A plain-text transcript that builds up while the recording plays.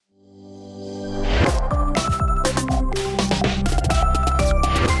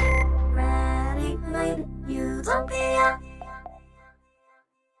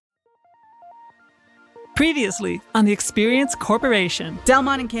Previously on the Experience Corporation.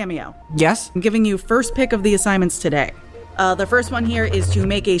 Delmon and Cameo. Yes? I'm giving you first pick of the assignments today. The first one here is to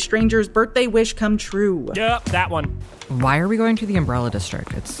make a stranger's birthday wish come true. Yep, that one. Why are we going to the Umbrella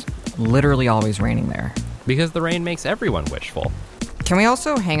District? It's literally always raining there. Because the rain makes everyone wishful. Can we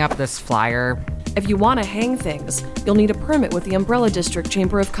also hang up this flyer? If you want to hang things, you'll need a permit with the Umbrella District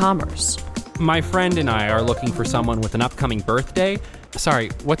Chamber of Commerce. My friend and I are looking for someone with an upcoming birthday. Sorry,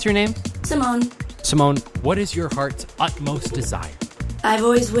 what's your name? Simone. Simone, what is your heart's utmost desire? I've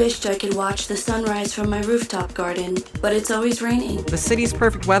always wished I could watch the sunrise from my rooftop garden, but it's always raining. The city's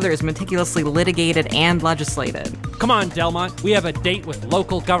perfect weather is meticulously litigated and legislated. Come on, Delmont. We have a date with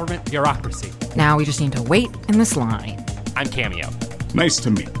local government bureaucracy. Now we just need to wait in this line. I'm Cameo. Nice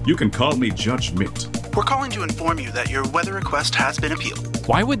to meet. You can call me Judge Mitt. We're calling to inform you that your weather request has been appealed.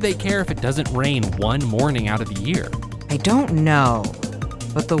 Why would they care if it doesn't rain one morning out of the year? I don't know,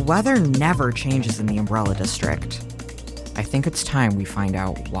 but the weather never changes in the Umbrella District. I think it's time we find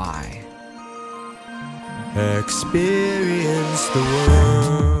out why. Experience the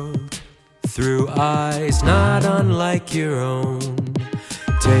world through eyes not unlike your own.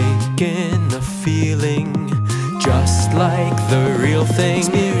 Take in the feeling just like the real thing.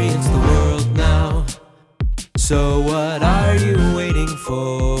 Experience the world now. So what are you waiting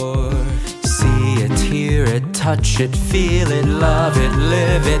for? See it, hear it, touch it, feel it, love it,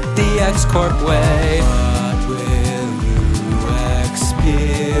 live it the X-Corp way. What will you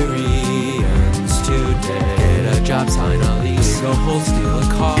experience today? Get a job, sign a lease, go hold, steal a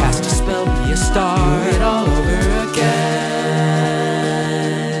car, cast a spell, be a star, do it all over again.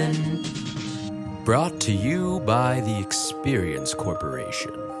 Brought to you by the Experience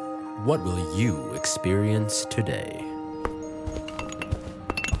Corporation. What will you experience today?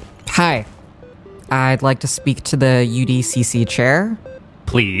 Hi. I'd like to speak to the UDCC chair.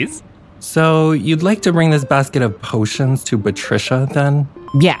 Please? So, you'd like to bring this basket of potions to Patricia, then?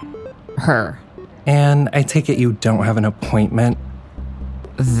 Yeah, her. And I take it you don't have an appointment?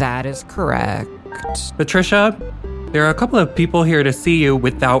 That is correct. Patricia, there are a couple of people here to see you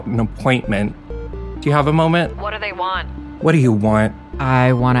without an appointment. Do you have a moment? What do they want? What do you want?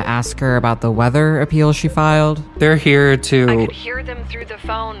 I want to ask her about the weather appeal she filed. They're here to... I could hear them through the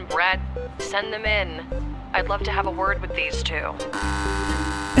phone, Brett. Send them in. I'd love to have a word with these two.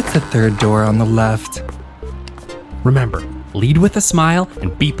 It's the third door on the left. Remember, lead with a smile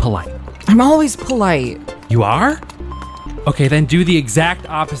and be polite. I'm always polite. You are? Okay, then do the exact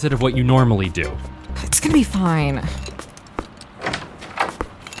opposite of what you normally do. It's gonna be fine.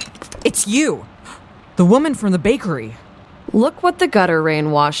 It's you! The woman from the bakery. Look what the gutter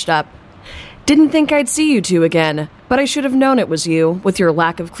rain washed up. Didn't think I'd see you two again, but I should have known it was you, with your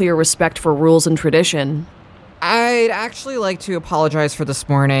lack of clear respect for rules and tradition. I'd actually like to apologize for this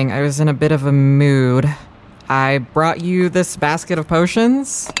morning. I was in a bit of a mood. I brought you this basket of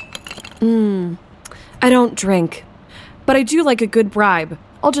potions. I don't drink, but I do like a good bribe.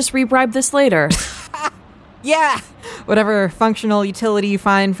 I'll just re-bribe this later. Yeah! Whatever functional utility you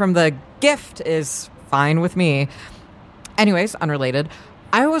find from the gift is fine with me. Anyways, unrelated.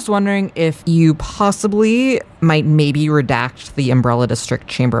 I was wondering if you possibly might maybe redact the Umbrella District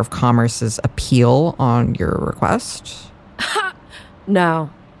Chamber of Commerce's appeal on your request. No.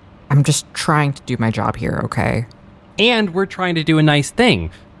 I'm just trying to do my job here, okay? And we're trying to do a nice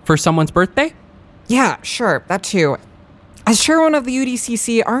thing. For someone's birthday? Yeah, sure, that too. As chairman of the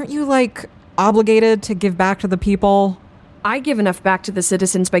UDCC, aren't you, obligated to give back to the people? I give enough back to the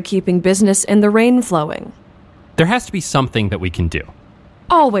citizens by keeping business and the rain flowing. There has to be something that we can do.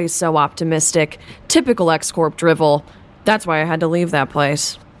 Always so optimistic. Typical X-Corp drivel. That's why I had to leave that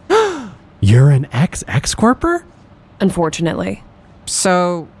place. You're an ex-X-Corper? Unfortunately.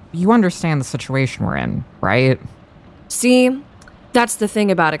 So, you understand the situation we're in, right? See, that's the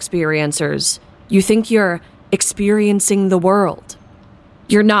thing about experiencers. You think you're experiencing the world.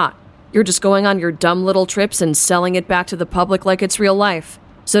 You're not. You're just going on your dumb little trips and selling it back to the public like it's real life.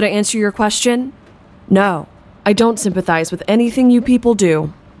 So to answer your question, no, I don't sympathize with anything you people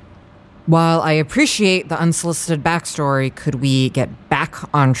do. While I appreciate the unsolicited backstory, could we get back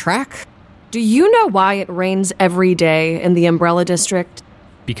on track? Do you know why it rains every day in the Umbrella District?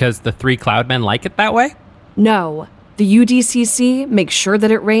 Because the 3 Cloudmen like it that way? No. The UDCC makes sure that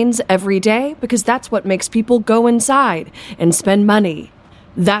it rains every day because that's what makes people go inside and spend money.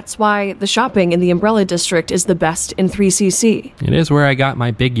 That's why the shopping in the Umbrella District is the best in 3CC. It is where I got my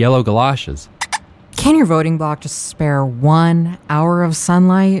big yellow galoshes. Can your voting block just spare 1 hour of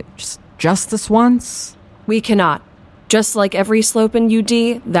sunlight? Just this once? We cannot. Just like every slope in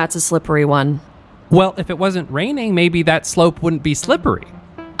UD, that's a slippery one. Well, if it wasn't raining, maybe that slope wouldn't be slippery.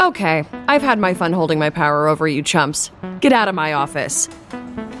 Okay, I've had my fun holding my power over you chumps. Get out of my office.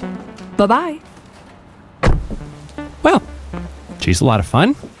 Bye-bye. Well, she's a lot of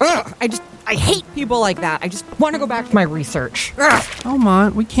fun. Ugh, I hate people like that. I just want to go back to my research. Ugh. Come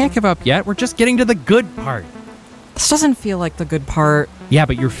on, we can't give up yet. We're just getting to the good part. This doesn't feel like the good part. Yeah,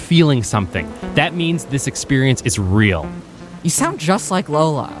 but you're feeling something. That means this experience is real. You sound just like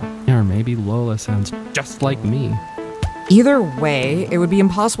Lola. Or maybe Lola sounds just like me. Either way, it would be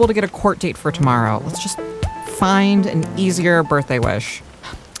impossible to get a court date for tomorrow. Let's just find an easier birthday wish.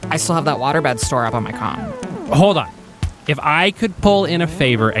 I still have that waterbed store up on my comm. Hold on. If I could pull in a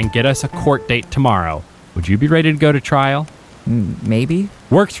favor and get us a court date tomorrow, would you be ready to go to trial? Maybe.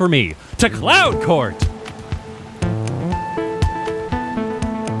 Works for me. To Cloud Court!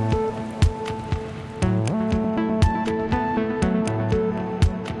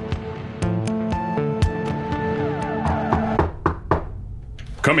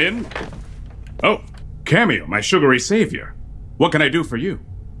 Come in. Oh, Cameo, my sugary savior. What can I do for you?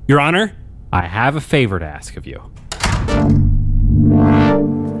 Your Honor, I have a favor to ask of you.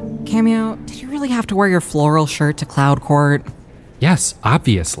 Cameo, did you really have to wear your floral shirt to Cloud Court? Yes,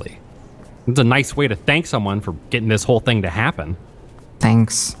 obviously. It's a nice way to thank someone for getting this whole thing to happen.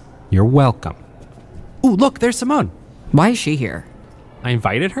 Thanks. You're welcome. Ooh, look, there's Simone. Why is she here? I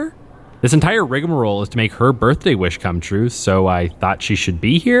invited her? This entire rigmarole is to make her birthday wish come true, so I thought she should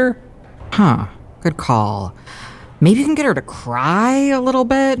be here. Huh, good call. Maybe you can get her to cry a little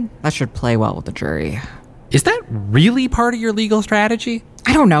bit? That should play well with the jury. Is that really part of your legal strategy?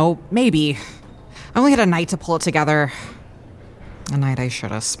 I don't know, maybe. I only had a night to pull it together. A night I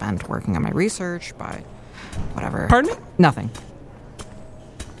should have spent working on my research, but whatever. Pardon me? Nothing.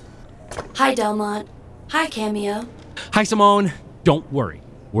 Hi, Delmont. Hi, Cameo. Hi, Simone. Don't worry.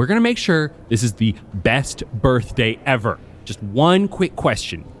 We're going to make sure this is the best birthday ever. Just one quick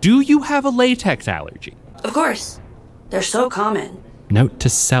question. Do you have a latex allergy? Of course. They're so common. Note to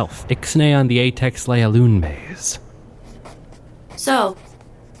self. Ixnay on the atex lealunbes. So,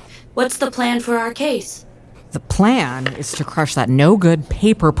 what's the plan for our case? The plan is to crush that no-good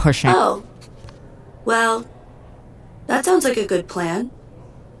paper pushing. Oh. Well, that sounds like a good plan.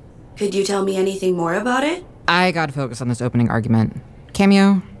 Could you tell me anything more about it? I gotta focus on this opening argument.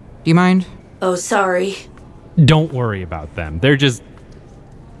 Cameo, do you mind? Oh, sorry. Don't worry about them. They're just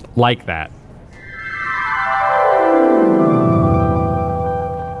like that.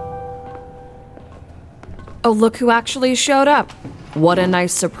 Oh, look who actually showed up. What a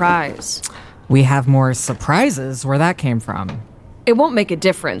nice surprise. We have more surprises where that came from. It won't make a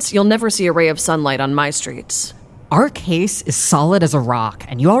difference. You'll never see a ray of sunlight on my streets. Our case is solid as a rock,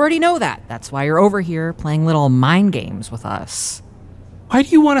 and you already know that. That's why you're over here playing little mind games with us. Why do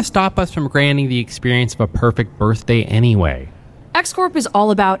you want to stop us from granting the experience of a perfect birthday anyway? X-Corp is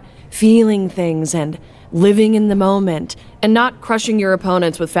all about feeling things and living in the moment, and not crushing your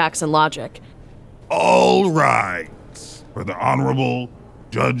opponents with facts and logic. All right. For the Honorable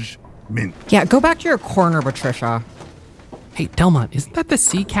Judge Mint. Yeah, go back to your corner, Patricia. Hey, Delmont, isn't that the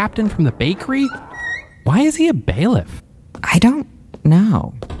sea captain from the bakery? Why is he a bailiff? I don't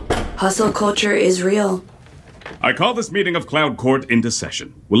know. Hustle culture is real. I call this meeting of Cloud Court into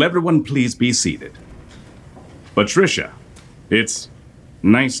session. Will everyone please be seated? Patricia, it's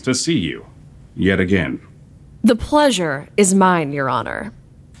nice to see you yet again. The pleasure is mine, Your Honor.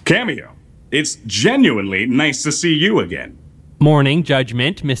 Cameo, it's genuinely nice to see you again. Morning,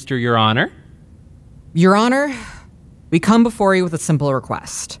 Judgment, Mr. Your Honor. Your Honor, we come before you with a simple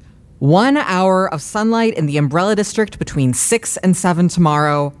request. 1 hour of sunlight in the Umbrella District between 6 and 7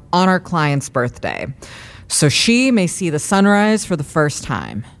 tomorrow on our client's birthday, so she may see the sunrise for the first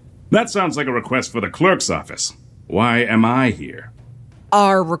time. That sounds like a request for the clerk's office. Why am I here?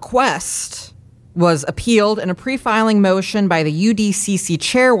 Our request was appealed in a pre-filing motion by the UDCC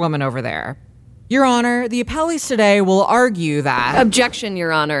chairwoman over there. Your Honor, the appellees today will argue that... Objection,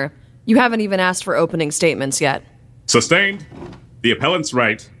 Your Honor. You haven't even asked for opening statements yet. Sustained. The appellant's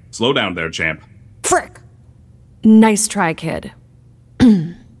right. Slow down there, champ. Frick! Nice try, kid.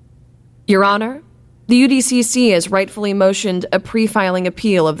 Your Honor, the UDCC has rightfully motioned a pre-filing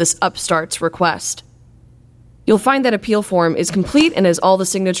appeal of this upstart's request. You'll find that appeal form is complete and has all the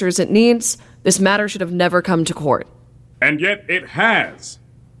signatures it needs. This matter should have never come to court. And yet it has.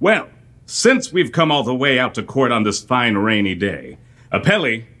 Well, since we've come all the way out to court on this fine rainy day,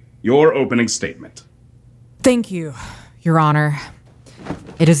 appellee, your opening statement. Thank you, Your Honor.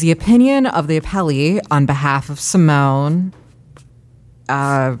 It is the opinion of the appellee on behalf of Simone.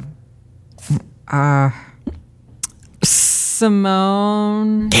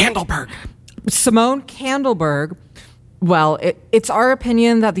 Simone Candleberg. Simone Candleberg, Well, it's our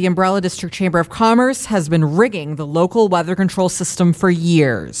opinion that the Umbrella District Chamber of Commerce has been rigging the local weather control system for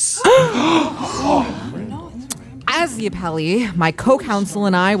years. As the appellee, my co-counsel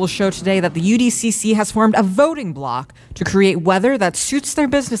and I will show today that the UDCC has formed a voting bloc to create weather that suits their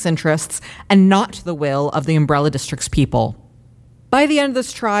business interests and not the will of the Umbrella District's people. By the end of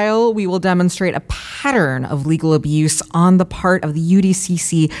this trial, we will demonstrate a pattern of legal abuse on the part of the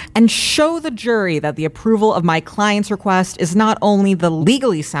UDCC and show the jury that the approval of my client's request is not only the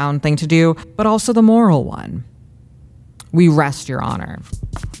legally sound thing to do, but also the moral one. We rest, Your Honor.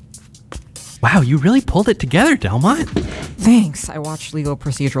 Wow, you really pulled it together, Delmont. Thanks. I watch legal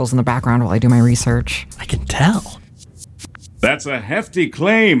procedurals in the background while I do my research. I can tell. That's a hefty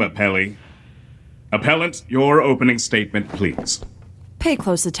claim, appellee. Appellant, your opening statement, please. Pay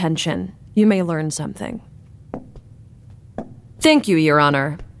close attention. You may learn something. Thank you, Your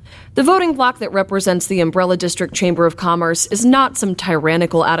Honor. The voting bloc that represents the Umbrella District Chamber of Commerce is not some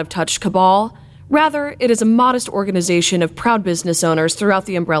tyrannical, out-of-touch cabal. Rather, it is a modest organization of proud business owners throughout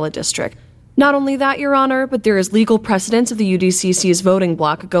the Umbrella District. Not only that, Your Honor, but there is legal precedence of the UDCC's voting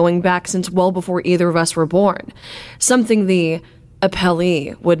bloc going back since well before either of us were born. Something the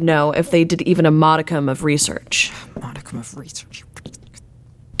appellee would know if they did even a modicum of research. Modicum of research.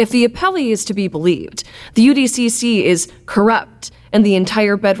 If the appellee is to be believed, the UDCC is corrupt and the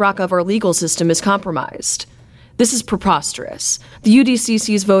entire bedrock of our legal system is compromised. This is preposterous. The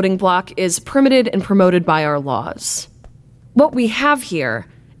UDCC's voting bloc is permitted and promoted by our laws. What we have here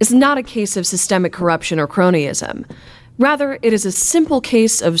is not a case of systemic corruption or cronyism. Rather, it is a simple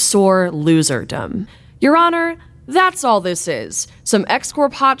case of sore loserdom. Your Honor, that's all this is. Some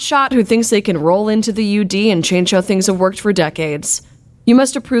ex-corp hotshot who thinks they can roll into the UD and change how things have worked for decades. You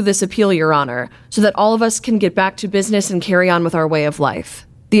must approve this appeal, Your Honor, so that all of us can get back to business and carry on with our way of life.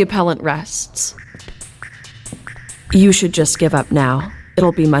 The appellant rests. You should just give up now.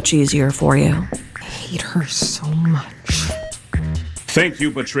 It'll be much easier for you. I hate her so much. Thank you,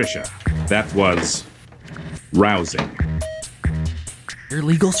 Patricia. That was rousing. Your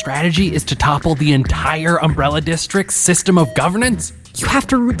legal strategy is to topple the entire Umbrella District's system of governance? You have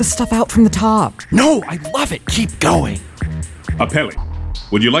to root the stuff out from the top. No, I love it. Keep going. Appellee,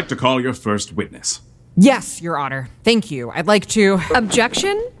 would you like to call your first witness? Yes, Your Honor. Thank you. I'd like to...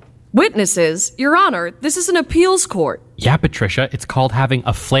 Objection? Witnesses, Your Honor, this is an appeals court. Yeah, Patricia, it's called having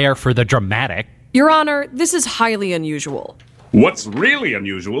a flair for the dramatic. Your Honor, this is highly unusual. What's really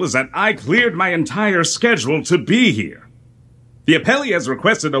unusual is that I cleared my entire schedule to be here. The appellee has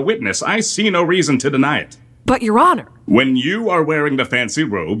requested a witness. I see no reason to deny it. But, Your Honor... When you are wearing the fancy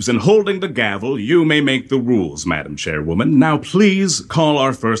robes and holding the gavel, you may make the rules, Madam Chairwoman. Now please call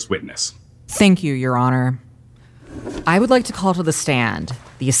our first witness. Thank you, Your Honor. I would like to call to the stand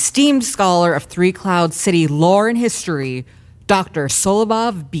the esteemed scholar of Three Cloud City lore and history, Dr.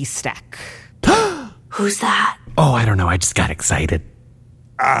 Solovov Bistek. Who's that? Oh, I don't know. I just got excited.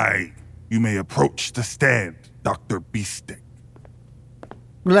 Aye, you may approach the stand, Dr. Bistek.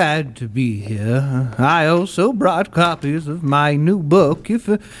 Glad to be here. I also brought copies of my new book if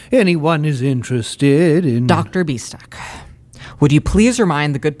anyone is interested in... Dr. Bistek, would you please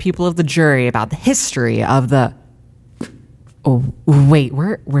remind the good people of the jury about the history of the... Oh, wait,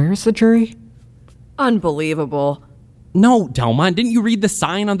 where's the jury? Unbelievable. No, Delmont, didn't you read the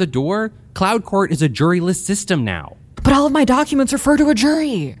sign on the door? Cloud Court is a juryless system now. But all of my documents refer to a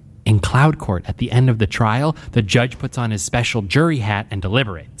jury. In Cloud Court, at the end of the trial, the judge puts on his special jury hat and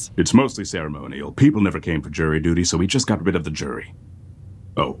deliberates. It's mostly ceremonial. People never came for jury duty, so we just got rid of the jury.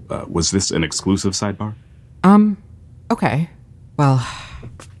 Oh, was this an exclusive sidebar? Okay. Well,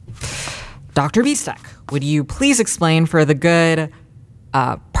 Dr. Bistek, would you please explain for the good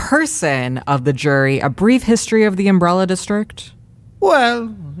person of the jury a brief history of the Umbrella District?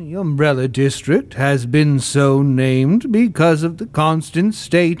 Well, the Umbrella District has been so named because of the constant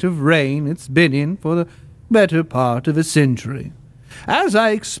state of rain it's been in for the better part of a century. As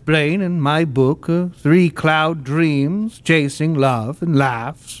I explain in my book, 3 Cloud Dreams, Chasing Love and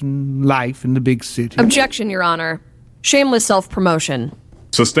Laughs and Life in the Big City. Objection, Your Honor. Shameless self-promotion.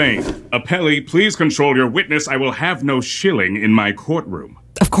 Sustained. Appellee, please control your witness. I will have no shilling in my courtroom.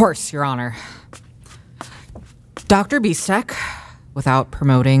 Of course, Your Honor. Dr. Bistek, without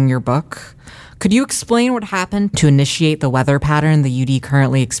promoting your book, could you explain what happened to initiate the weather pattern the UD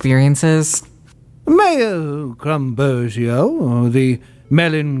currently experiences? Mayor Crumbergio, or the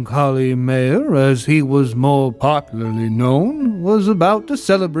melancholy mayor as he was more popularly known, was about to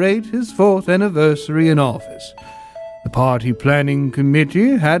celebrate his 4th anniversary in office. The party planning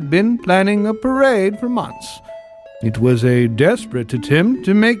committee had been planning a parade for months. It was a desperate attempt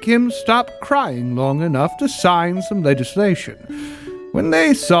to make him stop crying long enough to sign some legislation. When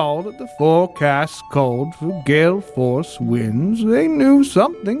they saw that the forecast called for gale force winds, they knew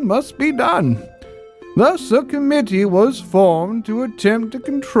something must be done. Thus, a committee was formed to attempt to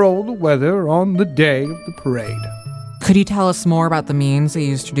control the weather on the day of the parade. Could you tell us more about the means they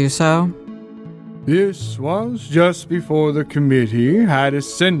used to do so? This was just before the committee had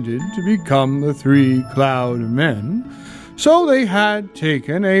ascended to become the Three Cloud Men, so they had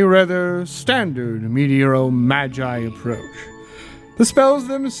taken a rather standard meteoro-magi approach. The spells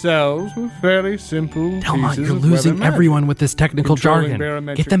themselves were fairly simple. Delmont, you're losing everyone with this technical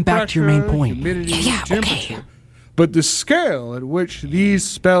jargon. Get them back to your main point. Okay. But the scale at which these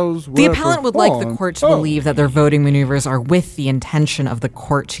spells were The appellant would like the court to believe that their voting maneuvers are with the intention of the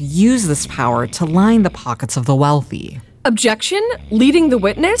court to use this power to line the pockets of the wealthy. Objection? Leading the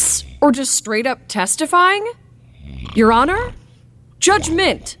witness? Or just straight up testifying? Your Honor?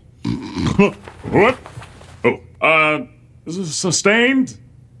 Judgment. What? Sustained?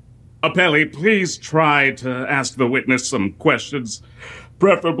 Appellee, please try to ask the witness some questions,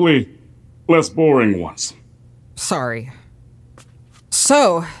 preferably less boring ones. Sorry.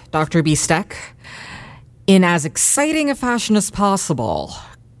 So, Dr. Beestek, in as exciting a fashion as possible,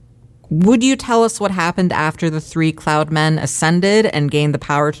 would you tell us what happened after the Three Cloud Men ascended and gained the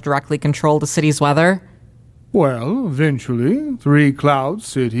power to directly control the city's weather? Well, eventually, Three Cloud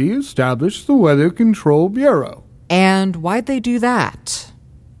City established the Weather Control Bureau. And why'd they do that?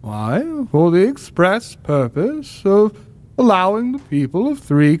 Why, for the express purpose of allowing the people of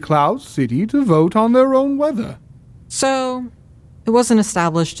Three Cloud City to vote on their own weather. So, it wasn't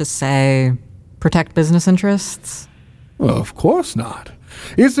established to, say, protect business interests? Well, of course not.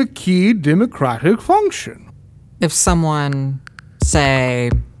 It's a key democratic function. If someone,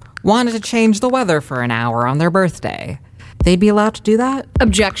 say, wanted to change the weather for an hour on their birthday, they'd be allowed to do that?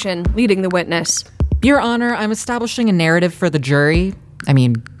 Objection. Leading the witness. Your Honor, I'm establishing a narrative for the jury. I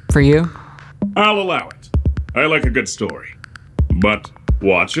mean, for you. I'll allow it. I like a good story. But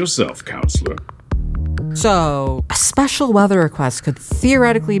watch yourself, counselor. So, a special weather request could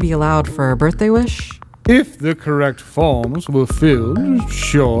theoretically be allowed for a birthday wish? If the correct forms were filled,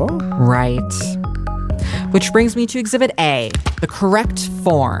 sure. Right. Which brings me to Exhibit A, the correct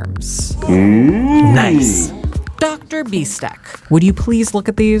forms. Nice. Dr. Beestek, would you please look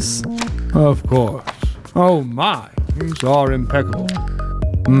at these? Of course. Oh my, these are impeccable.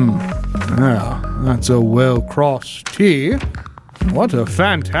 Yeah, that's a well-crossed T. What a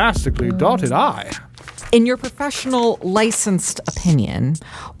fantastically dotted I. In your professional, licensed opinion,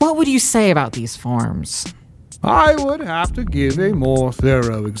 what would you say about these forms? I would have to give a more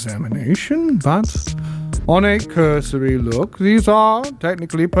thorough examination, but on a cursory look, these are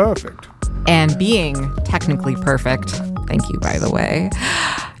technically perfect. And being technically perfect, thank you, by the way,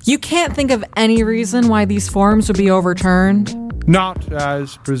 you can't think of any reason why these forms would be overturned? Not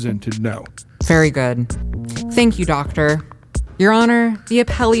as presented, no. Very good. Thank you, Doctor. Your Honor, the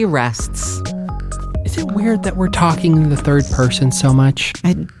appellee rests. Is it weird that we're talking in the third person so much?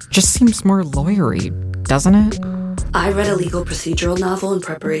 It just seems more lawyery, doesn't it? I read a legal procedural novel in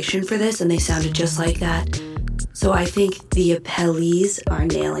preparation for this, and they sounded just like that. So I think the appellees are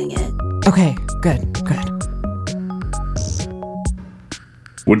nailing it. Okay, good.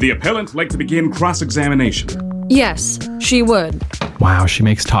 Would the appellant like to begin cross-examination? Yes, she would. Wow, she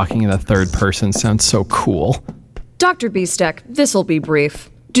makes talking in the third person sound so cool. Dr. Beestek, this'll be brief.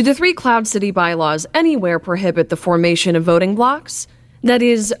 Do the Three Cloud City bylaws anywhere prohibit the formation of voting blocks? That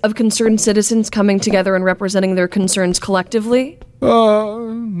is, of concerned citizens coming together and representing their concerns collectively?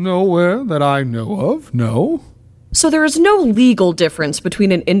 Nowhere that I know of, no. So there is no legal difference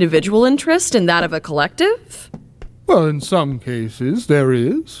between an individual interest and that of a collective? Well, in some cases, there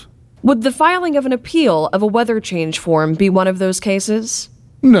is. Would the filing of an appeal of a weather change form be one of those cases?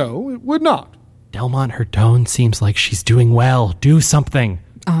 No, it would not. Delmont, her tone seems like she's doing well. Do something.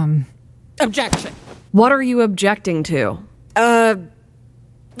 Objection. What are you objecting to?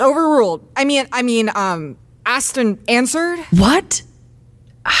 Overruled. I mean, asked and answered? What?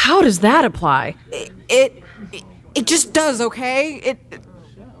 How does that apply? It just does, okay?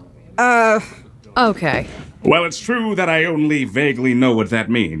 Okay. Well, it's true that I only vaguely know what that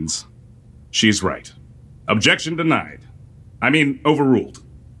means. She's right. Objection denied. Overruled.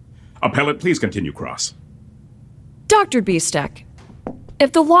 Appellant, please continue cross. Dr. Beestek,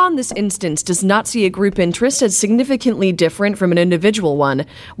 if the law in this instance does not see a group interest as significantly different from an individual one,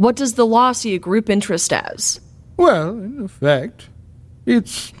 what does the law see a group interest as? Well, in effect,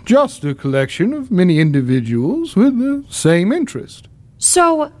 it's just a collection of many individuals with the same interest.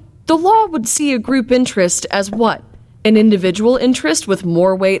 So, the law would see a group interest as what? An individual interest with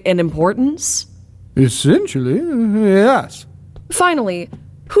more weight and importance? Essentially, yes. Finally,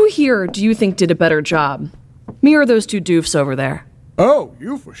 who here do you think did a better job? Me or those two doofs over there? Oh,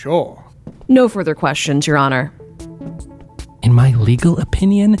 you for sure. No further questions, Your Honor. In my legal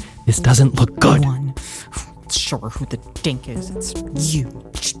opinion, this doesn't look good. Sure, who the dink is. It's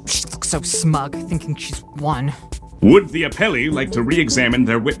you. She looks so smug, thinking she's won. Would the appellee like to re-examine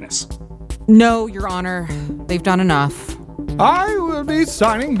their witness? No, Your Honor. They've done enough. I will be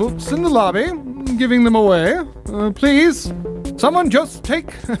signing books in the lobby, giving them away. Please, someone just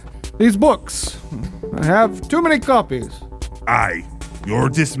take these books. I have too many copies. Aye, you're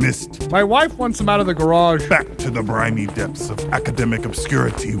dismissed. My wife wants them out of the garage. Back to the briny depths of academic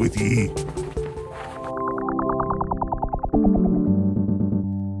obscurity with ye.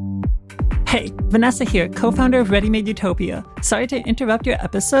 Hey, Vanessa here, co-founder of Ready Made Utopia. Sorry to interrupt your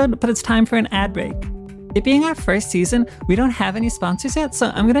episode, but it's time for an ad break. It being our first season, we don't have any sponsors yet, so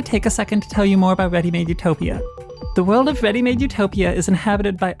I'm going to take a second to tell you more about Ready Made Utopia. The world of Ready Made Utopia is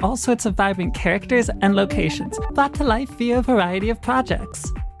inhabited by all sorts of vibrant characters and locations, brought to life via a variety of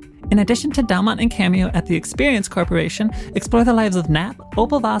projects. In addition to Delmont and Cameo at the Experience Corporation, explore the lives of Nap,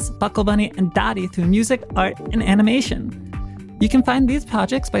 Opal Voss, Buckle Bunny, and Dottie through music, art, and animation. You can find these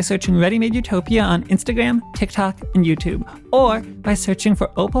projects by searching Ready Made Utopia on Instagram, TikTok, and YouTube, or by searching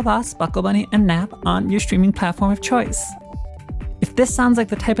for Opal Voss, Buckle Bunny, and Nap on your streaming platform of choice. If this sounds like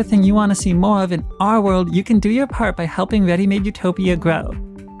the type of thing you want to see more of in our world, you can do your part by helping Ready Made Utopia grow.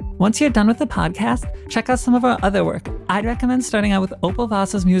 Once you're done with the podcast, check out some of our other work. I'd recommend starting out with Opal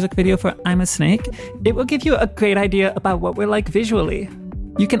Voss's music video for I'm a Snake. It will give you a great idea about what we're like visually.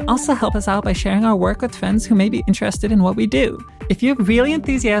 You can also help us out by sharing our work with friends who may be interested in what we do. If you're really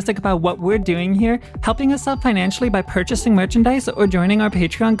enthusiastic about what we're doing here, helping us out financially by purchasing merchandise or joining our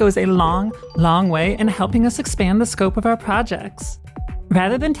Patreon goes a long, long way in helping us expand the scope of our projects.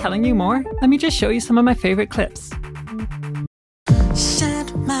 Rather than telling you more, let me just show you some of my favorite clips.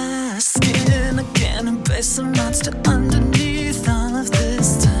 Shed my skin again and face a monster underneath all of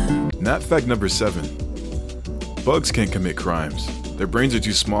this time. Not fact number 7. Bugs can't commit crimes. Their brains are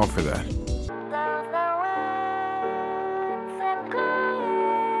too small for that.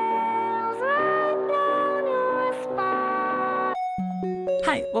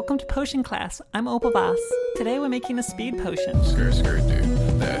 Hi, welcome to Potion Class. I'm Opal Voss. Today we're making a speed potion. Skirt, skirt, dude.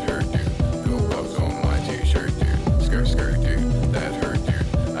 That hurt, dude. Go bugs on my t-shirt, dude. Skirt, skirt, dude. That hurt,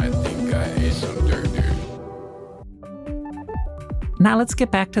 dude. I think I ate some dirt, dude. Now let's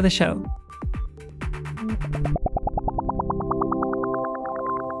get back to the show.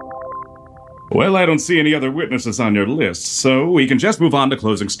 Well, I don't see any other witnesses on your list, so we can just move on to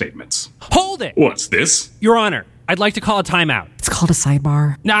closing statements. Hold it! What's this? Your Honor, I'd like to call a timeout. It's called a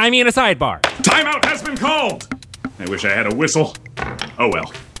sidebar. No, I mean a sidebar. Timeout has been called! I wish I had a whistle. Oh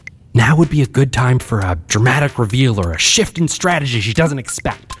well. Now would be a good time for a dramatic reveal or a shift in strategy she doesn't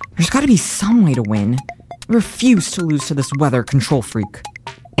expect. There's gotta be some way to win. I refuse to lose to this weather control freak.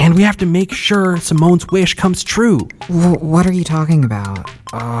 And we have to make sure Simone's wish comes true. What are you talking about?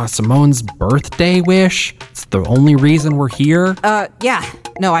 Simone's birthday wish? It's the only reason we're here? Yeah.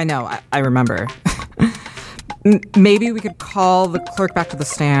 No, I know. I remember. Maybe we could call the clerk back to the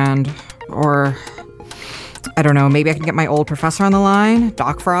stand. Or, I don't know, maybe I can get my old professor on the line?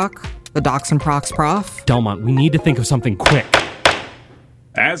 Doc Frock? The Docs and Procs prof? Delmont, we need to think of something quick.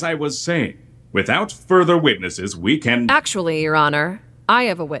 As I was saying, without further witnesses, we can... Actually, Your Honor, I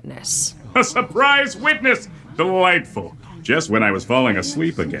have a witness. A surprise witness! Delightful. Just when I was falling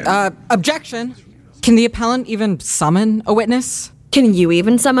asleep again. Objection! Can the appellant even summon a witness? Can you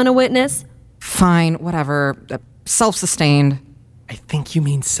even summon a witness? Fine, whatever. Self-sustained. I think you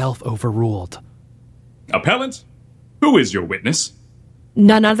mean self-overruled. Appellant, who is your witness?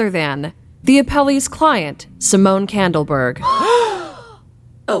 None other than the appellee's client, Simone Candleberg.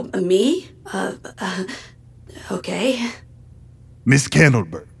 Oh, me? Okay. Miss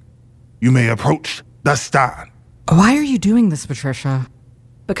Candleberg, you may approach the stand. Why are you doing this, Patricia?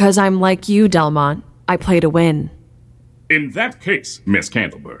 Because I'm like you, Delmont. I play to win. In that case, Miss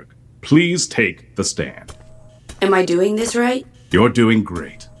Candleberg, please take the stand. Am I doing this right? You're doing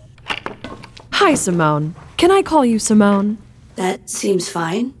great. Hi, Simone. Can I call you Simone? That seems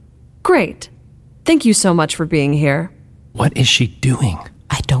fine. Great. Thank you so much for being here. What is she doing?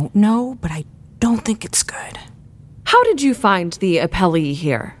 I don't know, but I don't think it's good. How did you find the appellee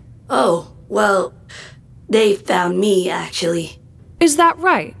here? Oh, well, they found me, actually. Is that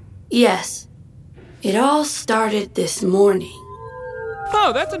right? Yes. It all started this morning.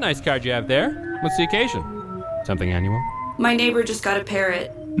 Oh, that's a nice card you have there. What's the occasion? Something annual? My neighbor just got a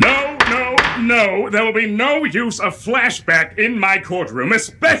parrot. No No, there will be no use of flashback in my courtroom,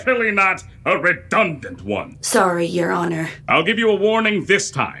 especially not a redundant one. Sorry, Your Honor. I'll give you a warning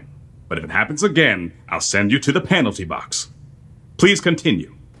this time, but if it happens again, I'll send you to the penalty box. Please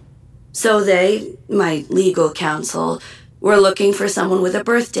continue. So they, my legal counsel, were looking for someone with a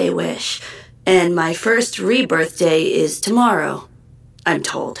birthday wish, and my first rebirth day is tomorrow, I'm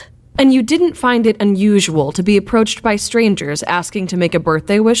told. And you didn't find it unusual to be approached by strangers asking to make a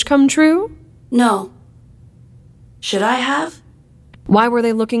birthday wish come true? No. Should I have? Why were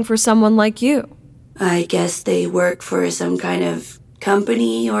they looking for someone like you? I guess they work for some kind of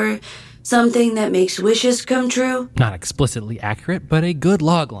company or something that makes wishes come true. Not explicitly accurate, but a good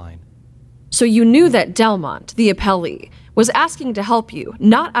logline. So you knew that Delmont, the appellee, was asking to help you,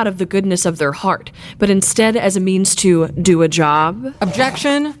 not out of the goodness of their heart, but instead as a means to do a job?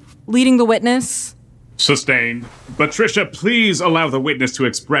 Objection. Leading the witness. Sustained. Patricia, please allow the witness to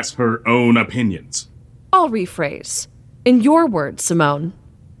express her own opinions. I'll rephrase. In your words, Simone,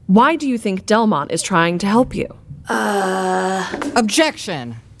 why do you think Delmont is trying to help you?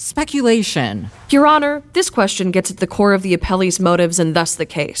 Objection. Speculation. Your Honor, this question gets at the core of the appellee's motives and thus the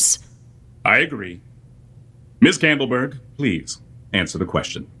case. I agree. Ms. Candleberg, please answer the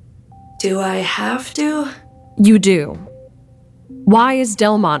question. Do I have to? You do. Why is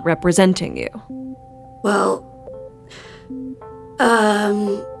Delmont representing you? Well,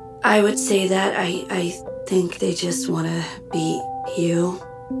 I would say that I think they just want to beat you.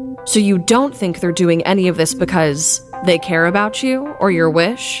 So you don't think they're doing any of this because they care about you or your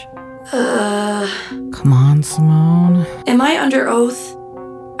wish? Come on, Simone. Am I under oath?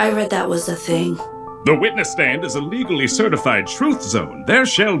 I read that was a thing. The witness stand is a legally certified truth zone. There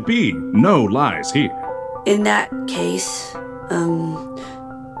shall be no lies here. In that case,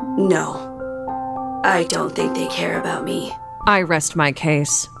 no. I don't think they care about me. I rest my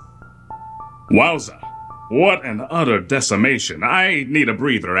case. Wowza. What an utter decimation. I need a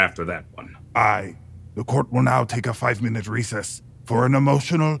breather after that one. The court will now take a 5-minute recess for an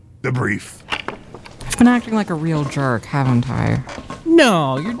emotional debrief. I've been acting like a real jerk, haven't I?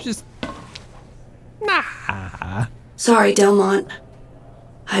 No, you're just... Nah. Sorry, Delmont.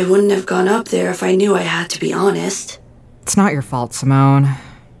 I wouldn't have gone up there if I knew I had to be honest. It's not your fault, Simone.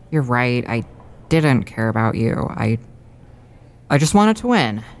 You're right. I didn't care about you. I just wanted to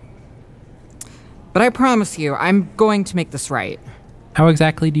win. But I promise you, I'm going to make this right. How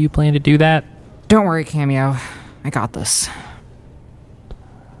exactly do you plan to do that? Don't worry, Cameo. I got this.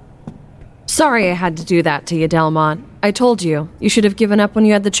 Sorry I had to do that to you, Delmont. I told you. You should have given up when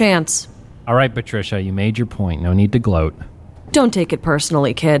you had the chance. All right, Patricia, you made your point. No need to gloat. Don't take it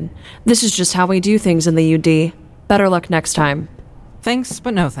personally, kid. This is just how we do things in the UD. Better luck next time. Thanks,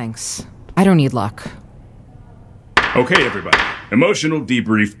 but no thanks. I don't need luck. Okay, everybody. Emotional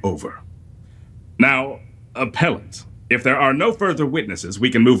debrief over. Now, appellant, if there are no further witnesses, we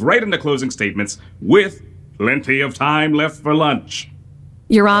can move right into closing statements with plenty of time left for lunch.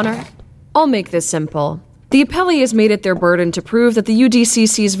 Your Honor, I'll make this simple. The appellee has made it their burden to prove that the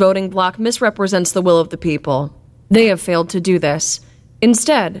UDCC's voting bloc misrepresents the will of the people. They have failed to do this.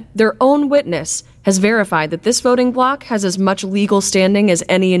 Instead, their own witness has verified that this voting bloc has as much legal standing as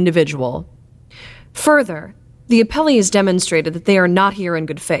any individual. Further, the appellee has demonstrated that they are not here in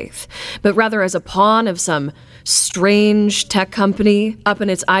good faith, but rather as a pawn of some strange tech company up in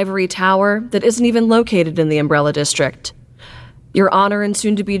its ivory tower that isn't even located in the Umbrella District. Your Honor and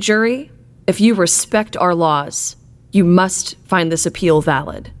soon-to-be jury, if you respect our laws, you must find this appeal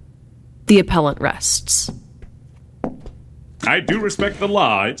valid. The appellant rests. I do respect the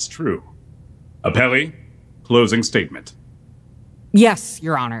law, it's true. Appellee, closing statement. Yes,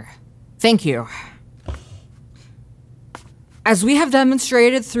 Your Honor. Thank you. As we have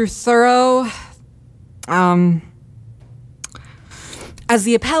demonstrated through thorough... as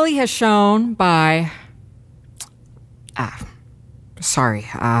the appellee has shown by...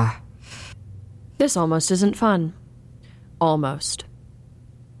 This almost isn't fun. Almost.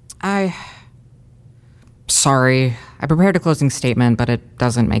 Sorry. I prepared a closing statement, but it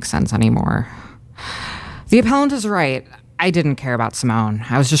doesn't make sense anymore. The appellant is right. I didn't care about Simone.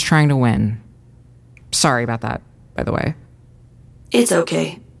 I was just trying to win. Sorry about that, by the way. It's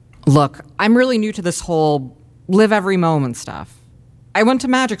okay. Look, I'm really new to this whole live every moment stuff. I went to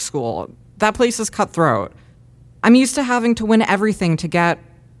magic school. That place is cutthroat. I'm used to having to win everything to get,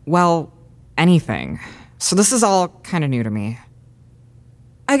 well, anything. So this is all kind of new to me.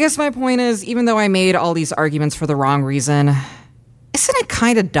 I guess my point is, even though I made all these arguments for the wrong reason, isn't it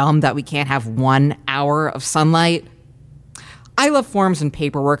kind of dumb that we can't have 1 hour of sunlight? I love forms and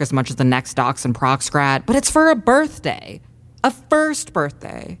paperwork as much as the next docs and procs grad, but it's for a birthday. A first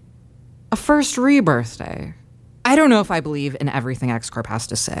birthday. a first rebirthday. I don't know if I believe in everything X-Corp has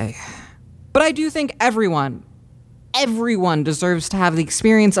to say, but I do think everyone deserves to have the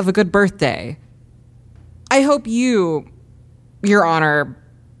experience of a good birthday. I hope you, Your Honor,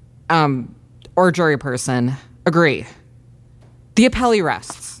 or jury person, agree. The appellee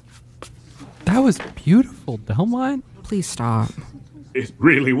rests. That was beautiful, Delmont. Please stop. It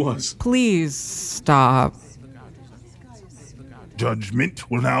really was. Please stop. Judgment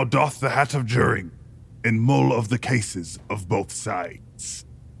will now doff the hat of juring and mull of the cases of both sides.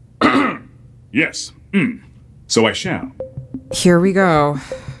 Yes. So I shall. Here we go.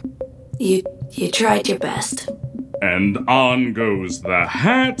 You tried your best. And on goes the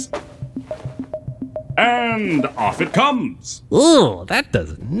hat. And off it comes. Ugh, that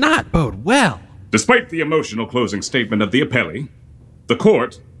does not bode well. Despite the emotional closing statement of the appellee,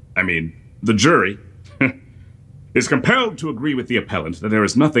 the jury, is compelled to agree with the appellant that there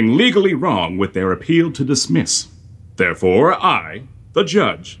is nothing legally wrong with their appeal to dismiss. Therefore, I, the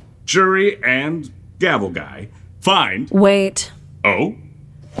judge, jury, and gavel guy, find... Wait. Oh?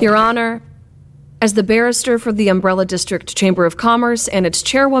 Your Honor, as the barrister for the Umbrella District Chamber of Commerce and its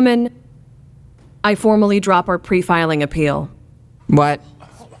chairwoman, I formally drop our pre-filing appeal. What?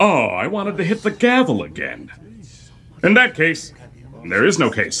 Oh, I wanted to hit the gavel again. In that case, there is no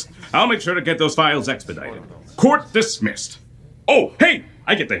case. I'll make sure to get those files expedited. Court dismissed. Oh, hey,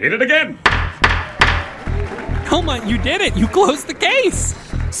 I get to hit it again. Delmont, you did it. You closed the case.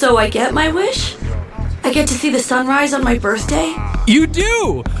 So I get my wish? I get to see the sunrise on my birthday? You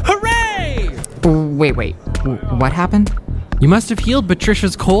do! Hooray! Wait. What happened? You must have healed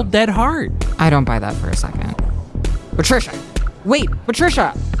Patricia's cold, dead heart. I don't buy that for a second. Patricia! Wait,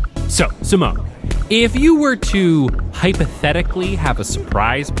 Patricia! So, Simone, if you were to hypothetically have a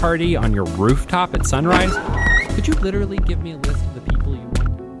surprise party on your rooftop at sunrise, could you literally give me a list of the people you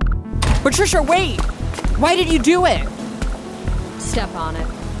want? Patricia, wait! Why did you do it? Step on it.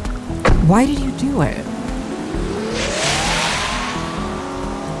 Why did you do it?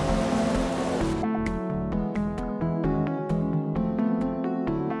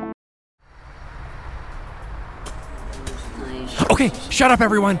 Okay, shut up,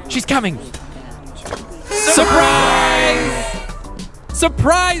 everyone. She's coming. Surprise!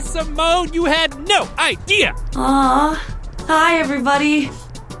 Surprise, Simone! You had no idea! Aww. Hi, everybody.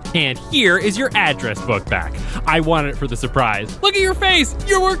 And here is your address book back. I wanted it for the surprise. Look at your face!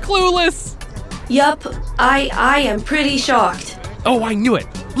 You were clueless! Yup, I am pretty shocked. Oh, I knew it.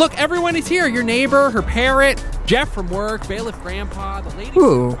 Look, everyone is here. Your neighbor, her parrot, Jeff from work, bailiff grandpa, the lady...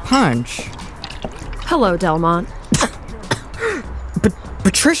 Ooh, punch. Hello, Delmont.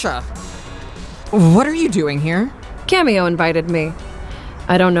 Patricia! What are you doing here? Cameo invited me.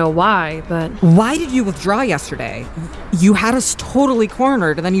 I don't know why, but... Why did you withdraw yesterday? You had us totally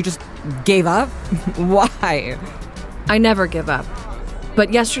cornered and then you just gave up? Why? I never give up.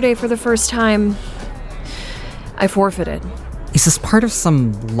 But yesterday, for the first time, I forfeited. Is this part of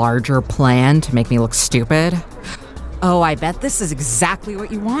some larger plan to make me look stupid? Oh, I bet this is exactly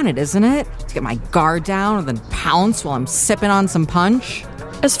what you wanted, isn't it? To get my guard down and then pounce while I'm sipping on some punch?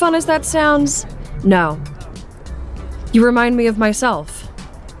 As fun as that sounds, no. You remind me of myself.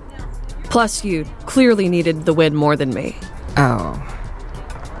 Plus, you clearly needed the win more than me. Oh.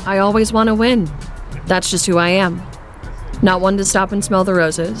 I always want to win. That's just who I am. Not one to stop and smell the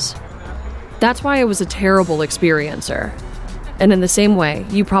roses. That's why I was a terrible experiencer. And in the same way,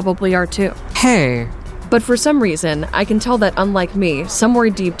 you probably are too. Hey. But for some reason, I can tell that unlike me, somewhere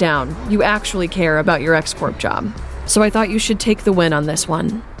deep down, you actually care about your X-Corp job. So I thought you should take the win on this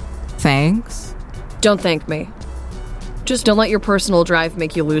one. Thanks. Don't thank me. Just don't let your personal drive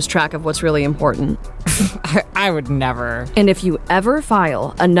make you lose track of what's really important. I would never. And if you ever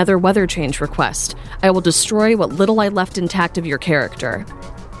file another weather change request, I will destroy what little I left intact of your character.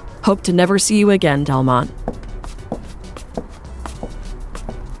 Hope to never see you again, Delmont.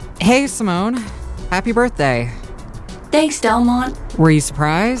 Hey, Simone. Happy birthday. Thanks, Delmont. Were you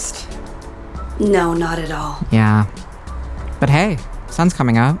surprised? No, not at all. Yeah. But hey, sun's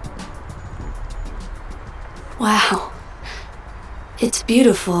coming up. Wow. It's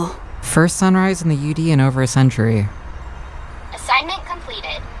beautiful. First sunrise in the UD in over a century. Assignment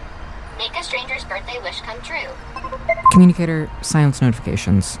completed. Make a stranger's birthday wish come true. Communicator, silence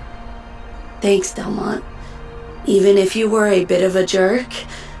notifications. Thanks, Delmont. Even if you were a bit of a jerk,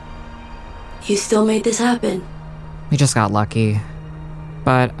 you still made this happen. We just got lucky.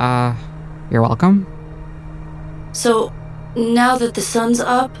 But, you're welcome. So, now that the sun's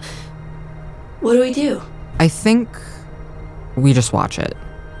up, what do we do? I think we just watch it.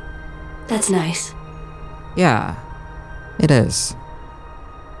 That's nice. Yeah, it is.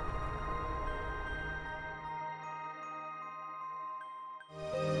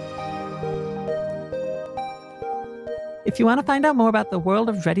 If you want to find out more about the world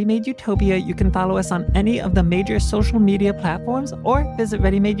of Ready-Made Utopia, you can follow us on any of the major social media platforms or visit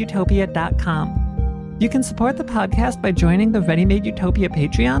readymadeutopia.com. You can support the podcast by joining the Ready-Made Utopia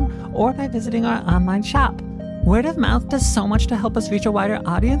Patreon or by visiting our online shop. Word of mouth does so much to help us reach a wider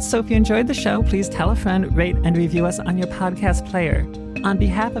audience, so if you enjoyed the show, please tell a friend, rate, and review us on your podcast player. On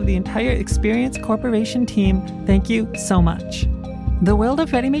behalf of the entire Experience Corporation team, thank you so much. The world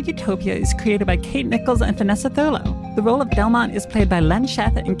of Ready-Made Utopia is created by Kate Nichols and Vanessa Thurlow. The role of Delmont is played by Len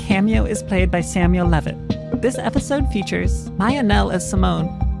Sheth, and Cameo is played by Samuel Levitt. This episode features Maya Nell as Simone,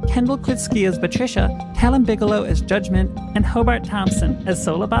 Kendall Klitsky as Patricia, Talon Bigelow as Judgment, and Hobart Thompson as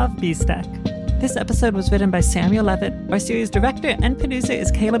Solobov Beestack. This episode was written by Samuel Levitt. Our series director and producer is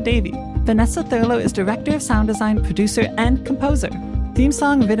Caleb Davey. Vanessa Thurlow is director of sound design, producer, and composer. Theme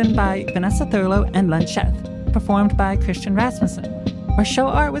song written by Vanessa Thurlow and Len Sheth. Performed by Christian Rasmussen. Our show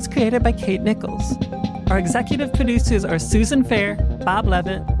art was created by Kate Nichols. Our executive producers are Susan Fair, Bob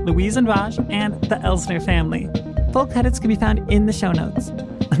Levitt, Louise and Raj, and the Elsner family. Full credits can be found in the show notes.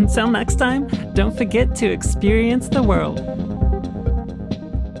 Until next time, don't forget to experience the world.